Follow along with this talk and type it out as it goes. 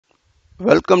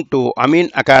Welcome to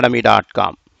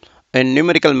aminacademy.com. In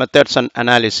numerical methods and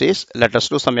analysis, let us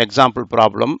do some example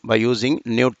problem by using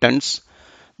Newton's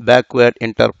backward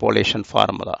interpolation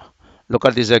formula. Look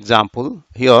at this example.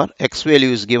 Here, x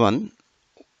value is given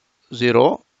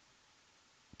 0,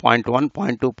 0.1,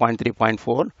 0.2, 0.3,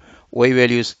 0.4. Y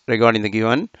value is regarding the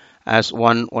given as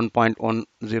 1,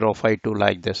 1.1052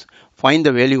 like this. Find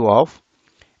the value of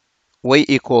y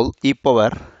equal e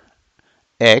power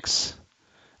x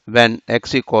when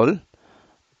x equal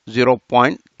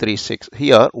 0.36.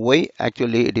 Here y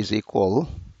actually it is equal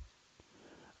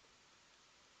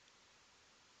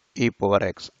e power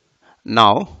x.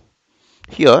 Now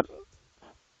here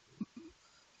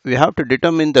we have to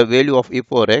determine the value of e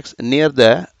power x near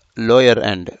the lower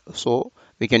end. So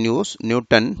we can use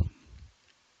Newton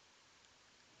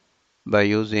by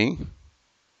using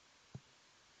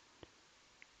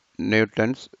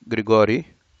Newton's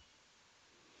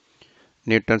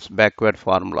backward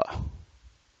formula.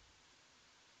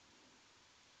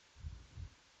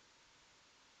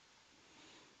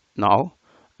 Now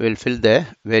we'll fill the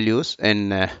values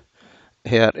in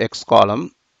here x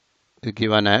column is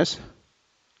given as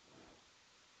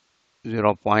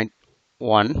 0.1,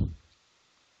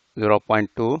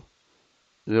 0.2,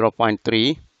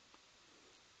 0.3,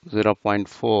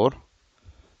 0.4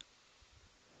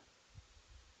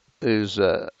 is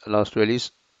last value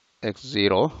is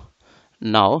x0.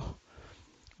 Now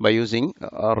by using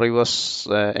reverse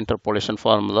interpolation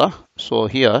formula, so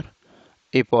here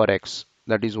e power x,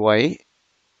 that is y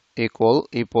equal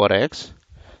e power x,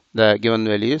 the given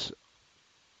value is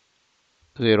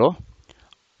 0,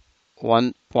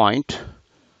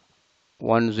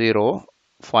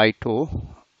 1.1052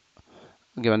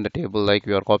 given the table like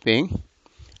we are copying,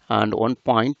 and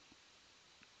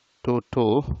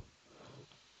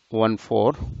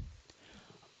 1.2214,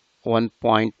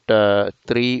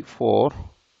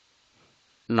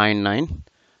 1.3499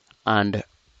 and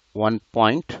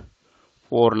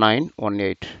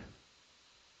 1.4918.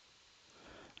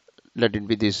 Let it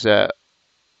be this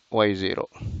y0.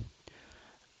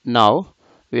 Now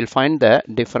we'll find the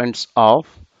difference of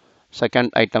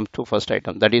second item to first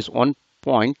item, that is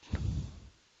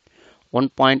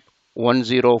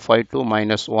 1.1052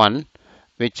 minus 1,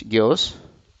 which gives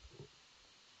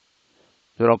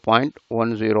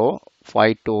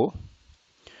 0.1052.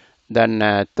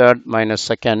 Then third minus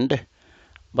second,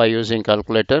 by using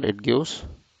calculator it gives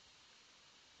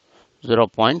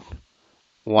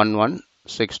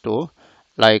 0.1162,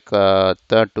 like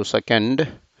third to second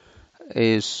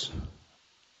is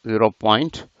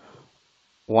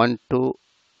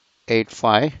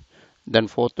 0.1285, then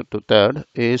fourth to third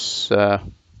is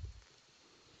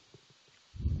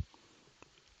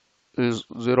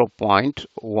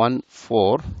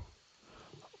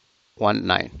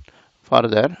 0.1419.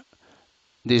 Further,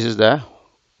 this is the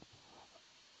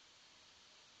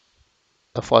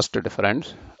first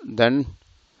difference. Then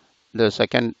the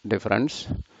second difference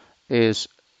is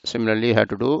similarly have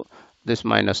to do this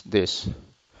minus this,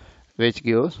 which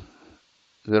gives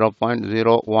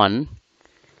 0.0110.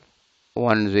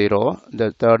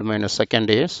 The third minus second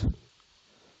is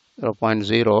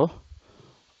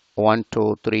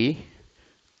 0.0123.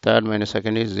 Third minus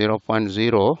second is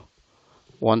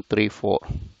 0.0134.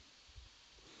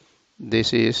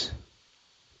 This is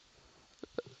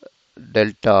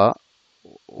delta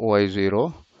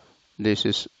y0. This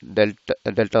is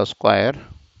delta square,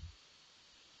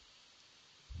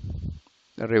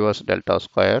 reverse delta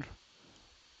square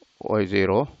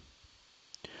y0.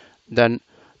 Then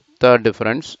third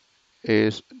difference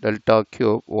is delta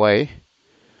cube y,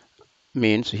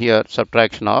 means here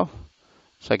subtraction of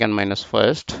second minus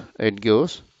first, it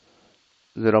gives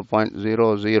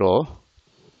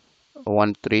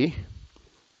 0.0013.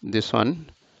 This one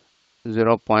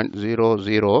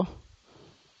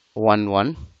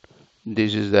 0.0011.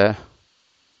 This is the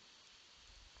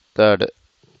third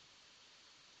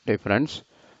difference.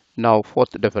 Now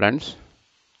fourth difference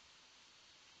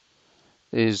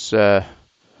is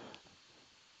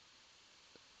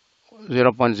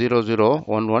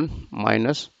 0.0011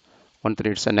 minus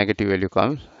 13. It's a negative value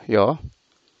comes here.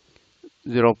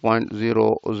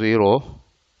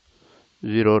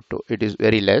 0.0002. It is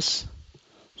very less,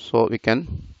 so we can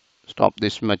stop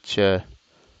this much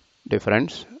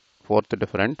difference, fourth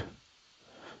different.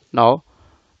 Now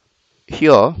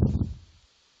here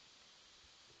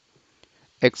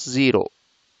x0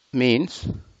 means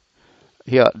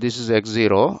here this is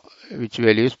x0, which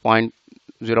value is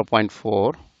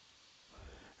 0.4,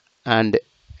 and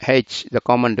h, the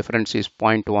common difference is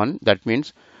 0.1, that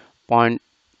means 0.1,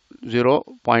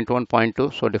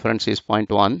 0.2, so difference is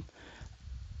 0.1,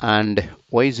 and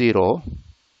y0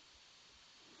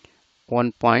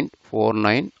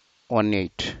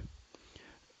 1.4918.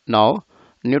 Now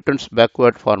Newton's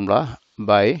backward formula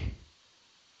by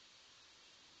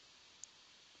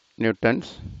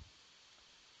Newton's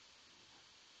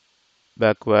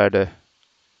backward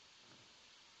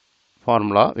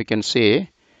formula, we can say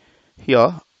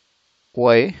here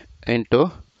y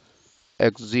into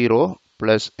x0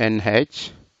 plus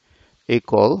nh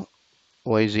equal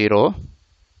y0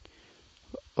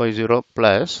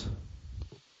 plus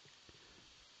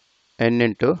n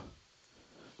into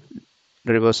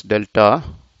reverse delta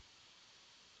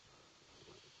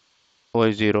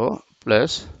y0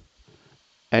 plus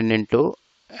n into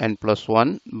n plus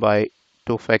 1 by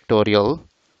 2 factorial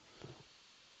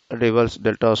reverse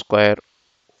delta square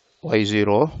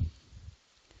y0.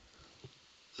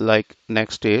 Like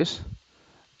next is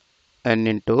n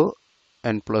into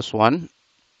n plus 1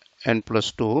 n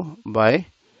plus 2 by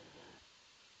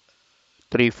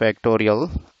 3 factorial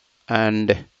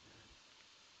and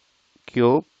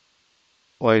cube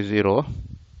y0.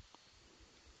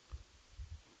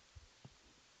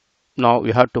 Now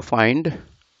we have to find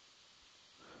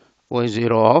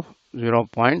y0 of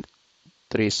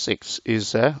 0.36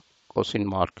 is a question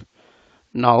mark.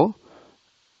 Now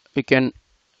we can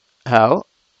have,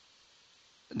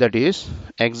 that is,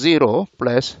 x0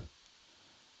 plus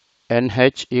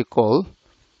nh equal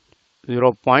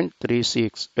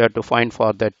 0.36. We have to find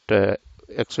for that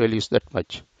x value is that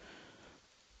much.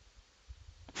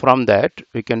 From that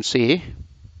we can see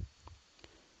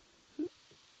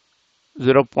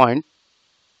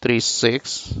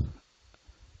 0.36,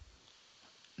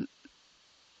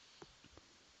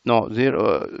 no,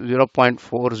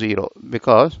 0.40,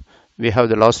 because we have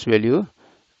the last value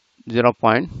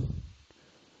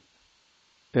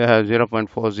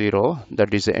 0.40,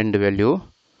 that is the end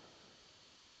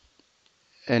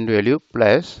value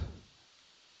plus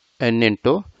n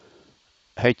into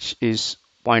h is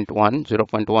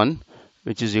 0.1,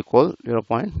 which is equal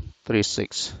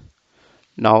 0.36.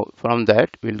 Now from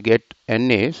that we'll get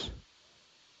n is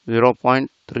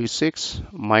 0.36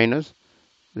 minus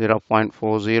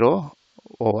 0.40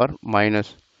 over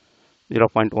minus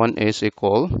 0.1 is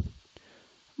equal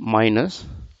minus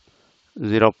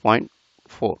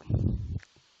 0.4.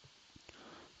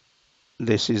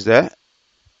 This is the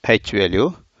h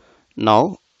value.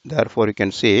 Now therefore you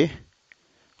can say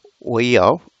y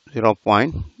of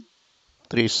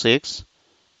 0.36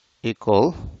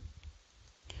 equal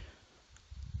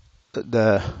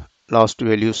the last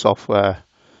values of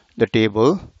the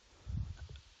table.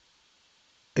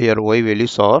 Here y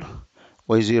values are,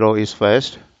 y0 is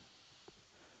first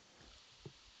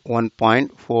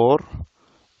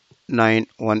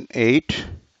 1.4918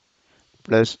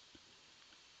 plus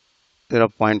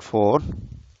 0.4.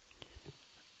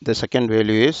 The second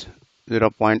value is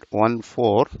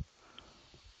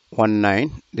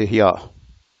 0.1419. Here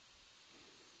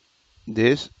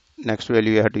this next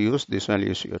value you have to use, this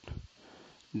value is used.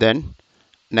 Then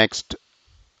next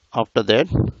after that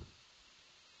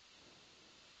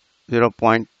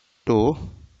 0.2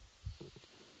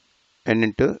 n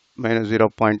into minus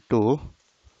 0.2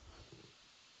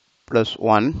 plus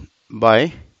 1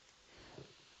 by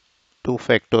 2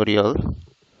 factorial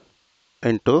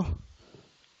into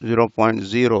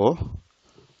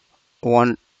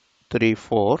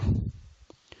 0.0134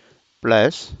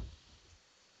 plus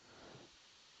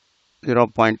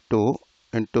 0.2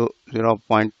 into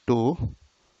 0.2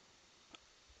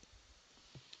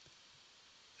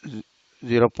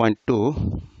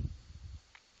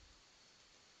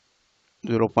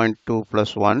 0.2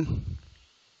 plus 1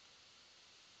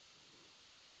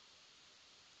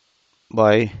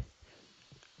 by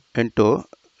into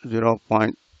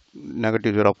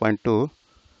negative 0.2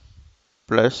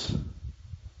 plus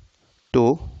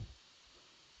 2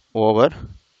 over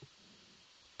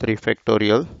 3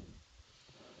 factorial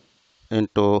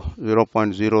into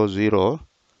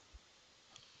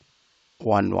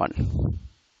 0.0011.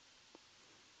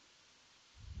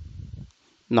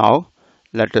 Now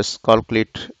let us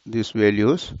calculate these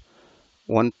values.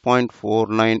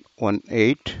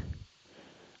 1.4918,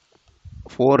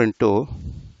 4 into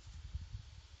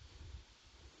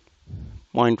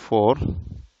 0.4,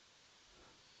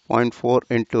 0.4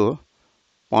 into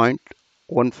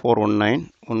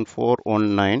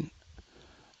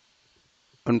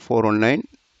 0.1419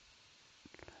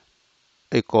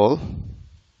 equal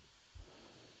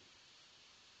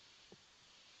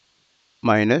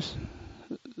minus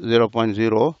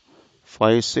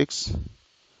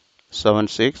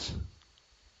 0.05676 .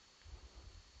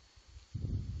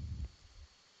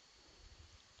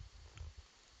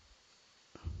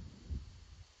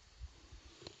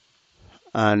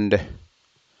 and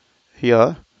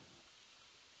here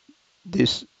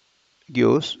this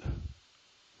gives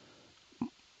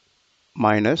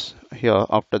minus. Here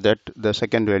after that the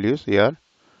second values here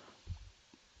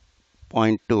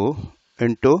 0.2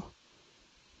 into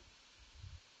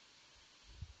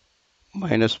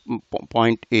minus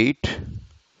 0.8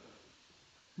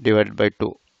 divided by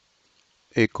 2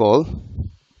 equal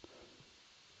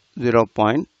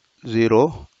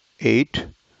 0.08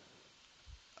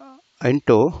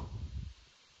 into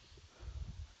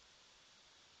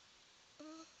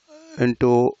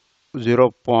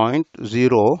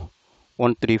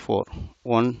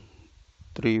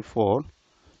 0.0134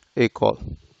 equal.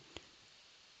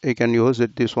 You can use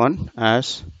this one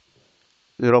as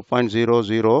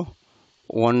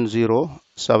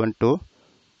 0.001072.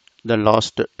 The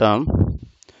last term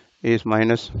is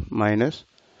minus minus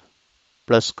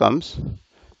plus comes,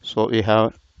 so we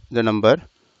have the number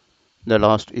the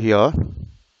last here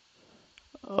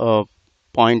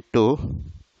 0.2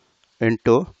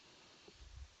 into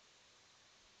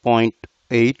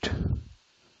 0.8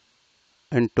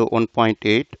 into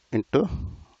 1.8 into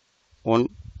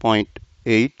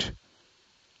 1.8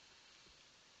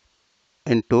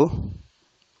 into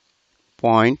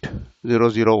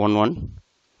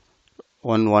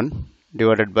 0.0011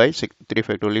 divided by 3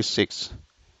 factorial is 6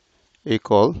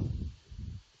 equal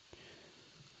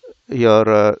here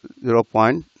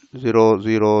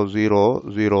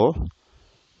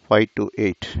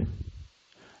 0.000528.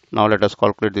 Now let us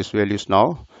calculate these values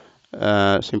now.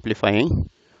 Simplifying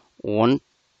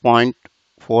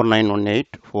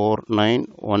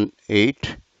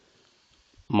 1.4918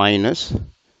 minus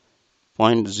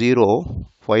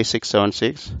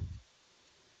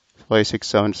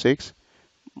 0.05676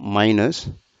 minus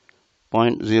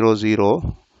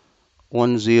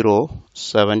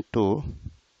 0.001072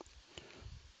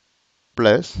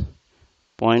 plus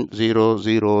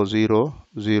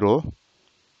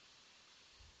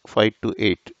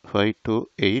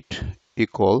 0.0000528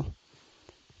 equal,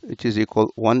 which is equal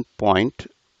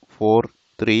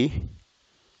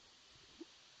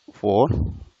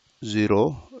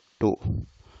 1.43402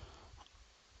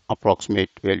 approximate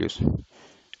values.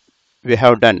 We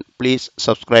have done. Please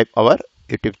subscribe our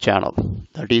YouTube channel.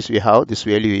 That is, we have this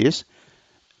value is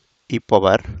e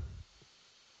power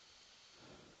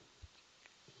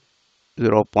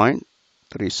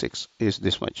 0.36 is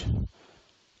this much.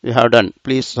 We have done.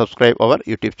 Please subscribe our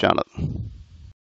YouTube channel.